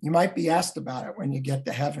 You might be asked about it when you get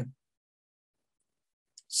to heaven.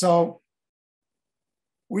 So,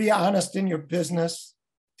 were you honest in your business?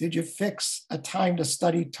 Did you fix a time to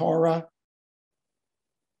study Torah?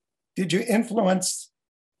 Did you influence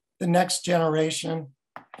the next generation?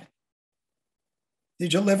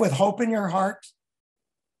 Did you live with hope in your heart,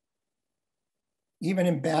 even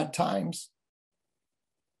in bad times?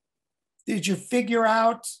 Did you figure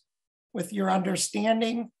out with your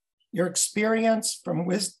understanding, your experience from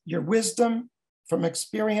your wisdom from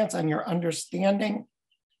experience and your understanding,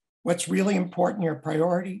 what's really important, your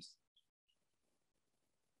priorities?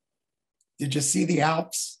 Did you see the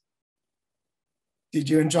Alps? Did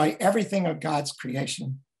you enjoy everything of God's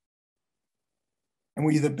creation? And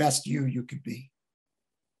were you the best you could be?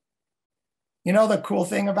 You know the cool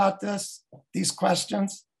thing about these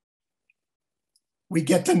questions? We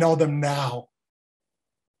get to know them now.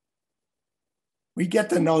 We get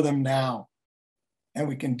to know them now, and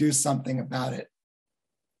we can do something about it.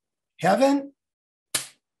 Heaven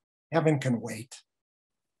can wait.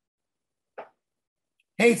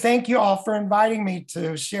 Hey, thank you all for inviting me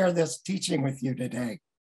to share this teaching with you today.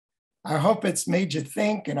 I hope it's made you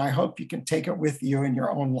think, and I hope you can take it with you in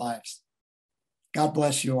your own lives. God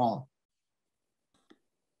bless you all.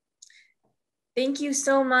 Thank you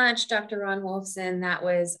so much, Dr. Ron Wolfson. That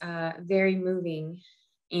was very moving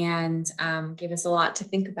and gave us a lot to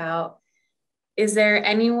think about. Is there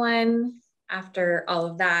anyone after all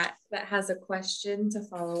of that has a question to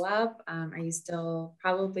follow up? Are you still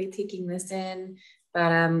probably taking this in?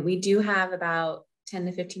 But we do have about 10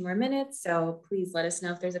 to 15 more minutes, so please let us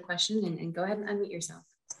know if there's a question and go ahead and unmute yourself.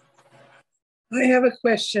 I have a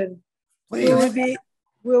question. Please.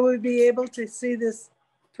 Will we be able to see this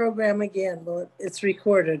program again? It's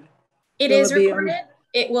recorded. It is recorded.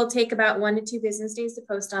 It will take about 1 to 2 business days to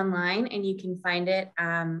post online, and you can find it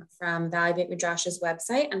from Valley Beit Midrash's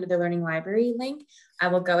website under the Learning Library link. I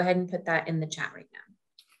will go ahead and put that in the chat right now.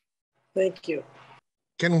 Thank you.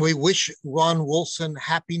 Can we wish Ron Wolfson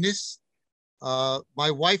happiness?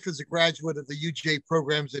 My wife is a graduate of the UJ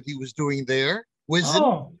programs that he was doing there. Wizen.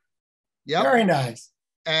 Oh, yep. Very nice.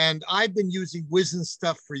 And I've been using Wizen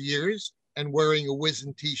stuff for years and wearing a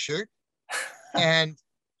Wizen t-shirt. And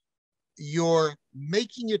your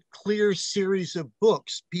Making It Clear series of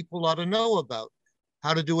books people ought to know about,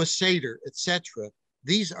 how to do a Seder, etc.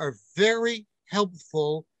 These are very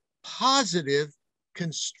helpful, positive,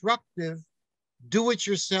 constructive, do it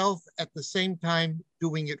yourself at the same time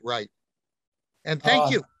doing it right. And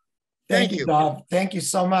thank you. Thank you, Bob. Thank you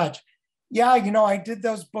so much. Yeah, you know, I did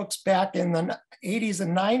those books back in the 80s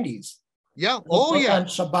and 90s. Yeah. Oh, yeah. On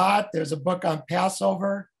Shabbat, there's a book on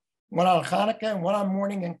Passover, one on Hanukkah, and one on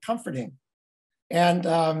mourning and comforting. And,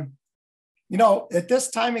 you know, at this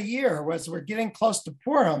time of year, as we're getting close to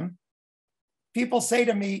Purim, people say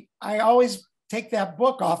to me, I always take that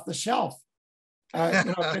book off the shelf, you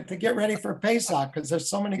know, to get ready for Pesach, because there's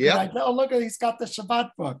so many good ideas. Oh, look, he's got the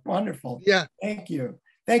Shabbat book. Wonderful. Yeah. Thank you.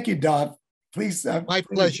 Thank you, Doug. Please. My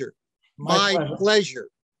pleasure. My pleasure.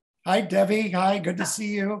 Hi, Debbie. Hi, good to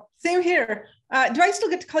see you. Same here. Do I still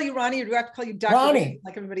get to call you Ronnie, or do I have to call you Dr. Ronnie,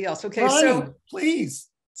 like everybody else? Okay, Ronnie, so please.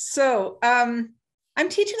 So I'm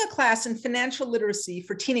teaching a class in financial literacy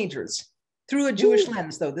for teenagers through a Jewish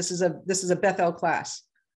lens, though. This is a Bethel class.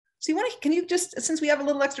 So can you just, since we have a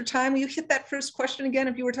little extra time, will you hit that first question again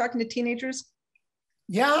if you were talking to teenagers?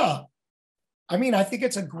 Yeah. I mean, I think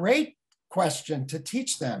it's a great question to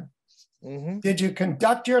teach them. Mm-hmm. Did you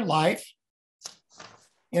conduct your life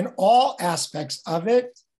in all aspects of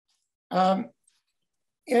it,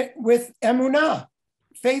 with emunah,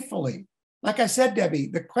 faithfully? Like I said, Debbie,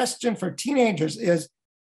 the question for teenagers is,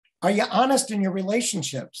 are you honest in your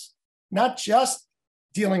relationships? Not just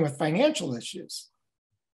dealing with financial issues.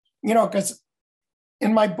 You know, because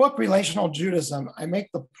in my book, Relational Judaism, I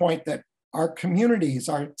make the point that our communities,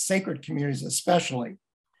 our sacred communities especially,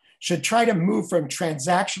 should try to move from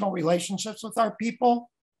transactional relationships with our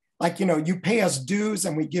people. Like, you know, you pay us dues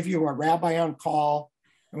and we give you a rabbi on call,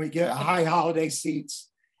 and we get high holiday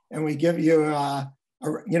seats, and we give you a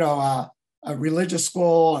religious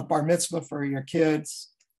school, a bar mitzvah for your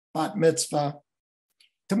kids, bat mitzvah,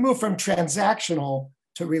 to move from transactional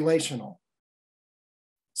to relational.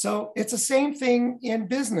 So it's the same thing in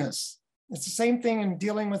business. It's the same thing in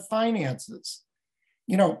dealing with finances.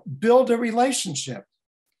 You know, build a relationship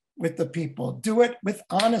with the people, do it with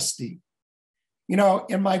honesty. You know,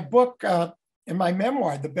 in my book, in my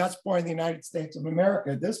memoir, The Best Boy in the United States of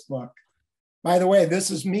America, this book, by the way, this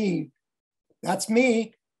is me. That's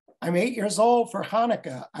me. I'm 8 years old for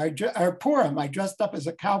Hanukkah, or Purim. I dressed up as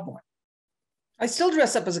a cowboy. I still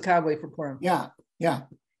dress up as a cowboy for Purim. Yeah, yeah.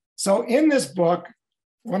 So in this book,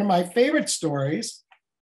 one of my favorite stories,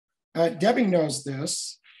 Debbie knows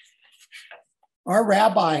this, our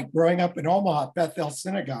rabbi growing up in Omaha, Bethel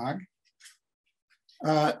Synagogue,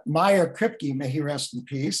 Meyer Kripke, may he rest in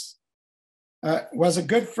peace, was a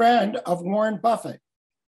good friend of Warren Buffett.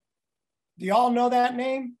 Do you all know that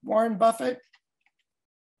name, Warren Buffett?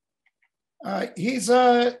 He's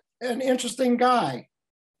an interesting guy.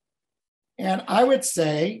 And I would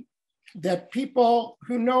say that people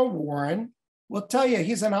who know Warren will tell you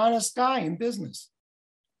he's an honest guy in business.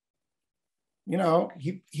 You know,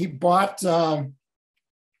 he bought that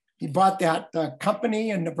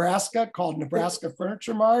company in Nebraska called Nebraska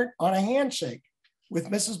Furniture Mart on a handshake with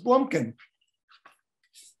Mrs. Blumkin.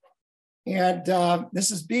 And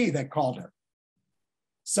Mrs. B, they called her.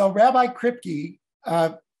 So Rabbi Kripke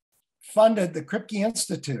funded the Kripke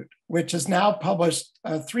Institute, which has now published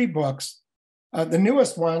 3 books. The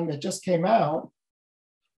newest one that just came out,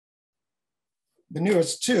 the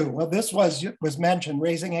newest 2, well, this was mentioned,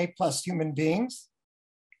 Raising A+ Human Beings,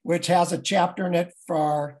 which has a chapter in it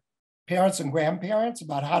for parents and grandparents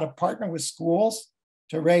about how to partner with schools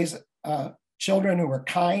to raise children who are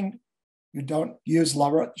kind, who don't use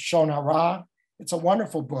Lashon Hara. It's a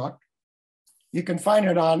wonderful book. You can find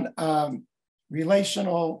it on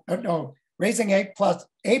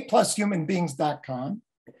raisingA+humans.com.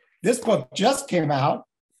 This book just came out,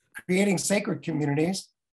 Creating Sacred Communities,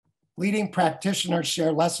 Leading Practitioners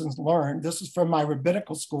Share Lessons Learned. This is from my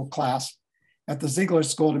rabbinical school class at the Ziegler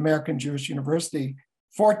School at American Jewish University.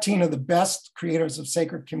 14 of the best creators of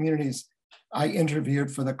sacred communities I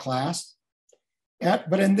interviewed for the class.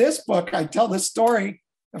 But in this book, I tell the story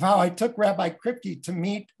of how I took Rabbi Kripke to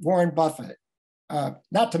meet Warren Buffett.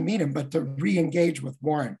 Not to meet him, but to re-engage with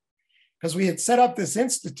Warren. Because we had set up this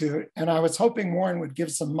institute and I was hoping Warren would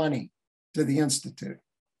give some money to the institute.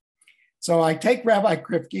 So I take Rabbi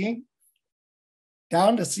Kripke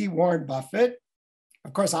down to see Warren Buffett.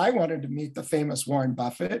 Of course, I wanted to meet the famous Warren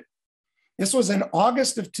Buffett. This was in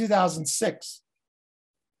August of 2006.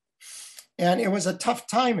 And it was a tough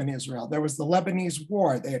time in Israel. There was the Lebanese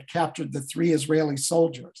War. They had captured the 3 Israeli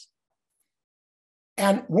soldiers.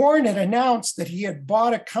 And Warren had announced that he had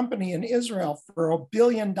bought a company in Israel for $1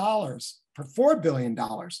 billion, for $4 billion,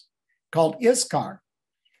 called Iskar.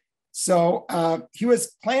 So he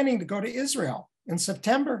was planning to go to Israel in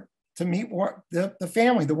September to meet the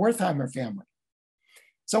family, the Wertheimer family.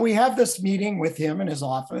 So we have this meeting with him in his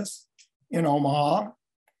office in Omaha.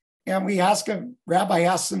 And we ask him, Rabbi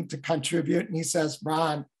asks him to contribute. And he says,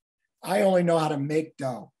 Ron, I only know how to make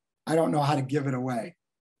dough. I don't know how to give it away.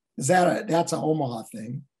 That's an Omaha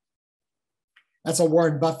thing. That's a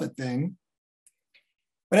Warren Buffett thing.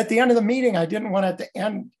 But at the end of the meeting, I didn't want it to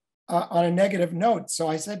end on a negative note. So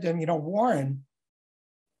I said to him, Warren,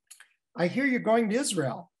 I hear you're going to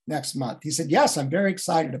Israel next month. He said, yes, I'm very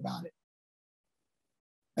excited about it.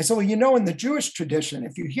 I said, well, in the Jewish tradition,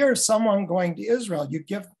 if you hear someone going to Israel, you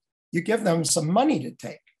give them some money to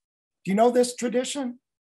take. Do you know this tradition?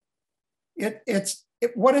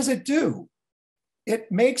 What does it do? It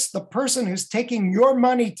makes the person who's taking your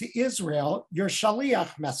money to Israel your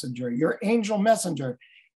shaliach messenger, your angel messenger,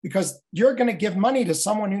 because you're going to give money to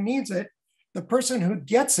someone who needs it. The person who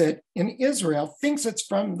gets it in Israel thinks it's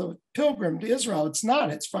from the pilgrim to Israel. It's not.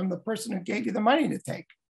 It's from the person who gave you the money to take.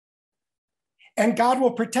 And God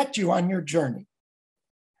will protect you on your journey.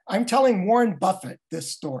 I'm telling Warren Buffett this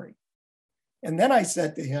story. And then I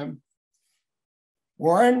said to him,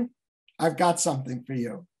 Warren, I've got something for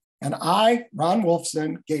you. And I, Ron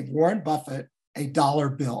Wolfson, gave Warren Buffett a dollar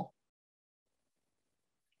bill.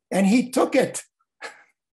 And he took it.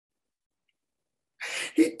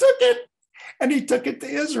 He took it, and he took it to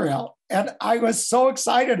Israel. And I was so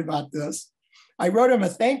excited about this. I wrote him a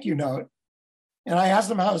thank you note. And I asked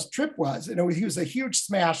him how his trip was. And he was a huge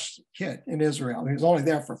smash hit in Israel. He was only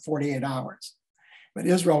there for 48 hours. But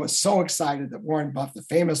Israel was so excited that Warren Buffett, the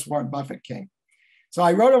famous Warren Buffett came. So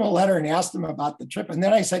I wrote him a letter and asked him about the trip. And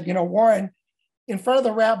then I said, Warren, in front of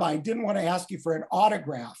the rabbi, I didn't want to ask you for an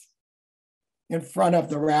autograph in front of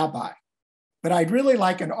the rabbi. But I'd really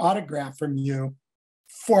like an autograph from you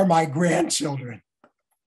for my grandchildren.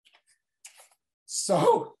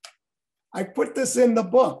 So I put this in the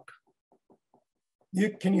book.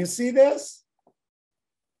 Can you see this?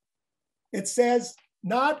 It says,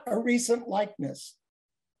 not a recent likeness.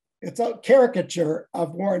 It's a caricature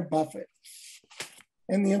of Warren Buffett.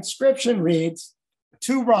 And the inscription reads,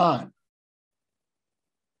 to Ron,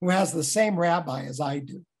 who has the same rabbi as I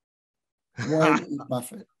do, Warren E.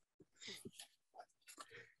 Buffett.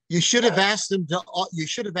 You should have asked him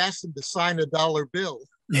to sign a dollar bill.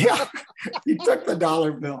 Yeah, he took the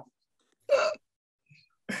dollar bill.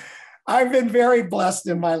 I've been very blessed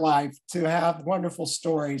in my life to have wonderful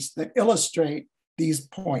stories that illustrate these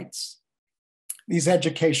points, these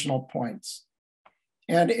educational points.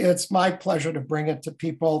 And it's my pleasure to bring it to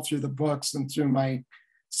people through the books and through my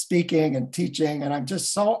speaking and teaching. And I'm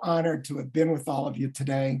just so honored to have been with all of you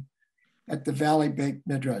today at the Valley Beit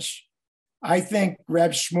Midrash. I think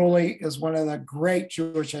Reb Shmuley is one of the great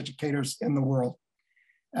Jewish educators in the world.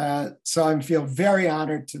 So I feel very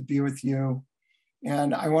honored to be with you.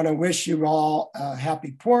 And I want to wish you all a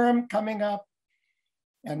happy Purim coming up.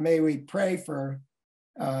 And may we pray for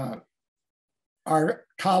our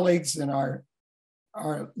colleagues and our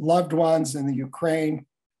loved ones in the Ukraine.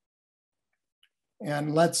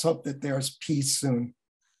 And let's hope that there's peace soon.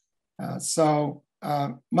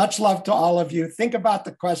 Much love to all of you. Think about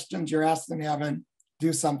the questions you're asked in heaven.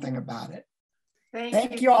 Do something about it.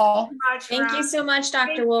 Thank you all. Thank you so much,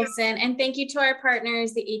 Dr. Wolfson. And thank you to our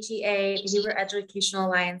partners, the HEA, the Hebrew Educational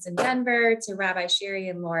Alliance in Denver, to Rabbi Sherry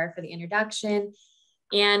and Laura for the introduction.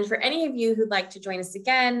 And for any of you who'd like to join us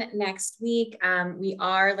again next week, we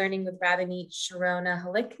are learning with Rabbinite Sharona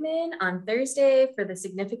Halickman on Thursday for the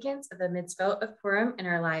significance of the mitzvot of Purim in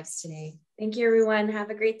our lives today. Thank you, everyone. Have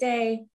a great day.